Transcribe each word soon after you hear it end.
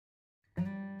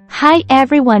Hi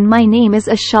everyone, my name is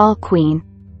Eshal Queen.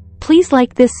 Please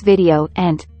like this video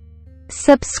and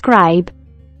subscribe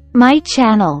my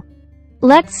channel.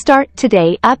 Let's start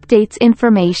today updates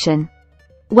information.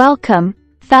 Welcome,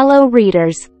 fellow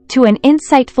readers, to an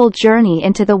insightful journey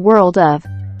into the world of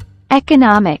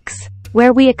economics,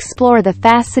 where we explore the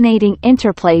fascinating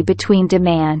interplay between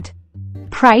demand,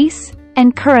 price,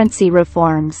 and currency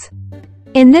reforms.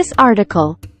 In this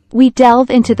article, we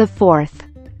delve into the fourth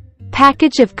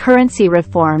package of currency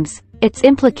reforms, its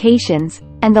implications,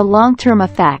 and the long-term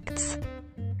effects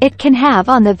it can have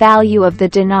on the value of the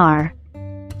dinar.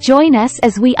 Join us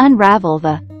as we unravel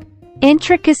the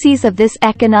intricacies of this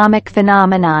economic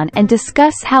phenomenon and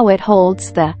discuss how it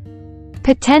holds the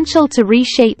potential to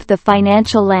reshape the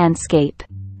financial landscape.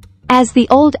 As the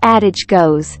old adage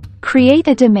goes, create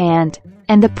a demand,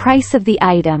 and the price of the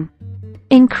item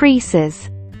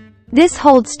increases. This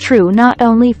holds true not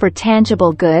only for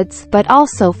tangible goods but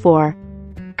also for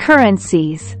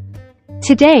currencies.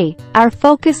 Today, our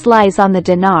focus lies on the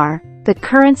dinar, the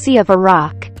currency of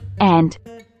Iraq, and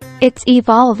its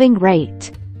evolving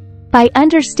rate. By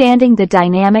understanding the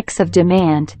dynamics of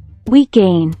demand, we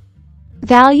gain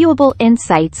valuable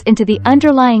insights into the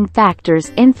underlying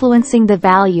factors influencing the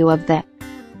value of the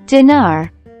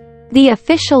dinar. The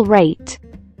official rate.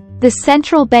 The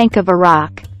Central Bank of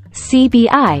Iraq,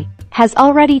 CBI, has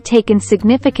already taken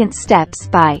significant steps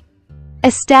by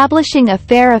establishing a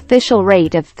fair official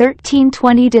rate of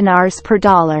 1320 dinars per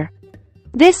dollar.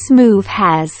 This move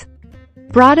has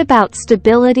brought about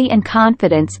stability and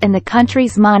confidence in the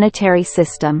country's monetary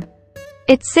system.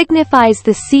 It signifies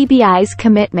the CBI's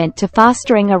commitment to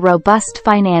fostering a robust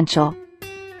financial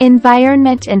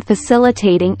environment and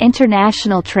facilitating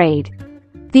international trade.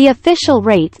 The official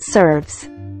rate serves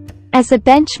as a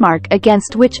benchmark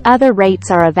against which other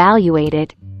rates are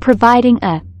evaluated, providing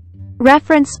a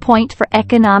reference point for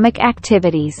economic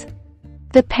activities.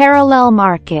 The parallel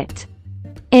market.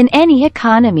 In any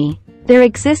economy, there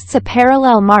exists a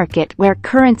parallel market where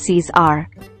currencies are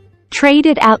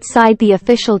traded outside the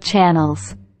official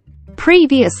channels.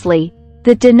 Previously,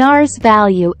 the dinar's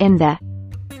value in the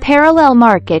parallel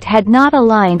market had not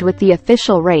aligned with the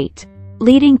official rate,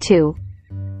 leading to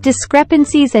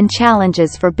discrepancies and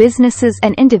challenges for businesses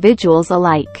and individuals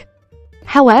alike.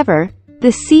 However, the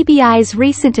CBI's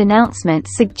recent announcement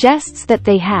suggests that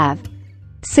they have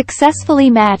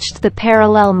successfully matched the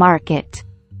parallel market.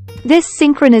 This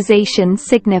synchronization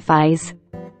signifies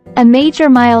a major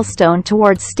milestone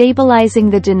towards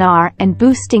stabilizing the dinar and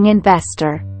boosting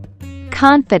investor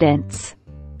confidence.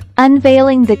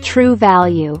 Unveiling the true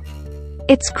value.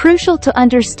 It's crucial to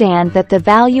understand that the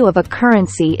value of a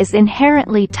currency is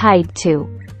inherently tied to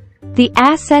the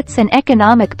assets and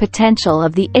economic potential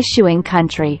of the issuing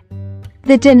country.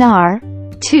 The dinar,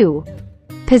 too,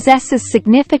 possesses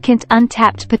significant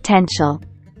untapped potential.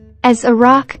 As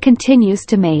Iraq continues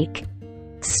to make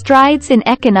strides in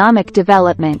economic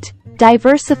development,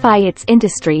 diversify its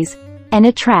industries, and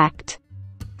attract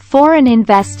foreign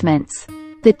investments,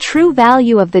 the true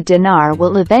value of the dinar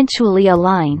will eventually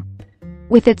align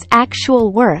with its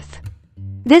actual worth.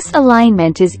 This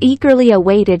alignment is eagerly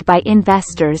awaited by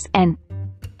investors and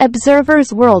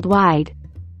observers worldwide.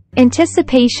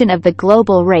 Anticipation of the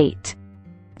global rate.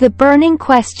 The burning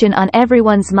question on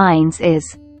everyone's minds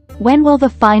is, when will the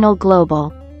final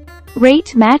global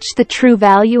rate match the true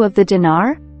value of the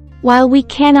dinar? While we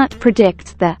cannot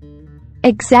predict the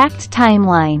exact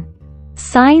timeline,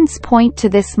 signs point to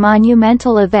this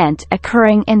monumental event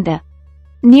occurring in the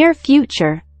near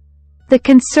future. The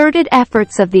concerted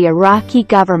efforts of the Iraqi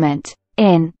government,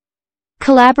 in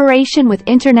collaboration with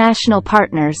international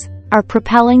partners, are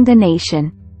propelling the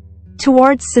nation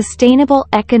towards sustainable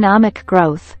economic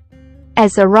growth.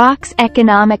 As Iraq's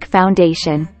economic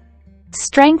foundation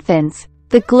strengthens,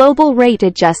 the global rate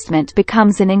adjustment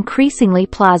becomes an increasingly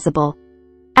plausible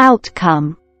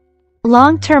outcome.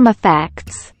 Long-term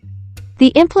effects.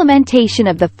 The implementation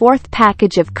of the fourth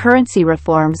package of currency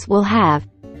reforms will have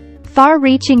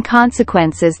far-reaching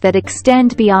consequences that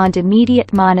extend beyond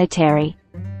immediate monetary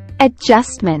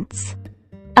adjustments.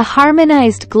 A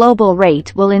harmonized global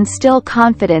rate will instill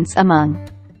confidence among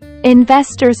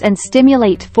investors and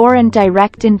stimulate foreign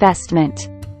direct investment.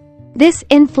 This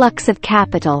influx of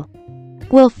capital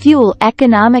will fuel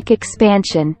economic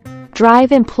expansion,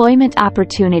 drive employment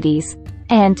opportunities,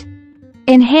 and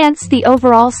enhance the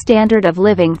overall standard of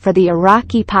living for the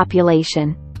Iraqi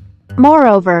population.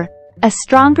 Moreover, a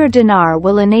stronger dinar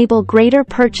will enable greater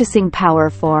purchasing power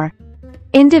for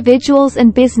individuals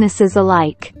and businesses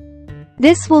alike.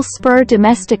 This will spur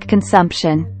domestic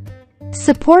consumption,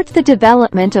 support the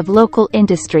development of local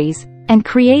industries, and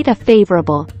create a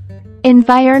favorable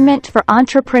environment for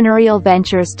entrepreneurial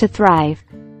ventures to thrive.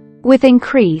 With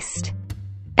increased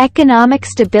economic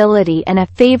stability and a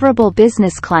favorable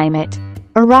business climate,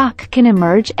 Iraq can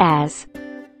emerge as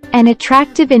an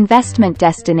attractive investment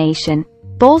destination,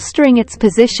 bolstering its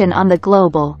position on the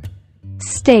global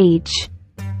stage.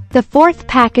 The fourth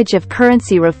package of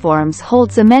currency reforms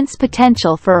holds immense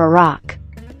potential for Iraq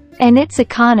and its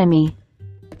economy.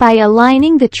 By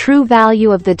aligning the true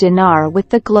value of the dinar with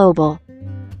the global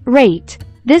rate,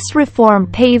 this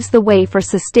reform paves the way for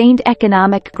sustained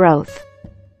economic growth,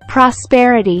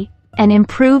 prosperity, and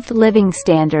improved living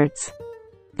standards.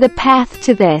 The path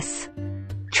to this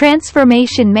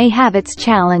transformation may have its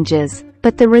challenges,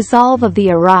 but the resolve of the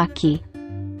Iraqi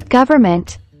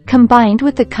government, combined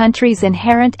with the country's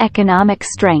inherent economic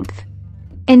strength,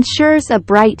 ensures a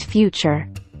bright future.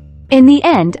 In the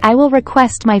end, I will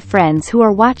request my friends who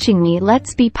are watching me,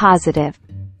 let's be positive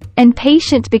and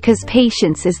patient, because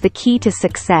patience is the key to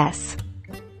success.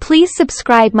 Please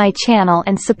subscribe my channel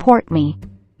and support me.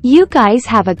 You guys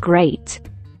have a great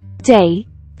day.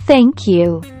 Thank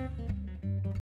you.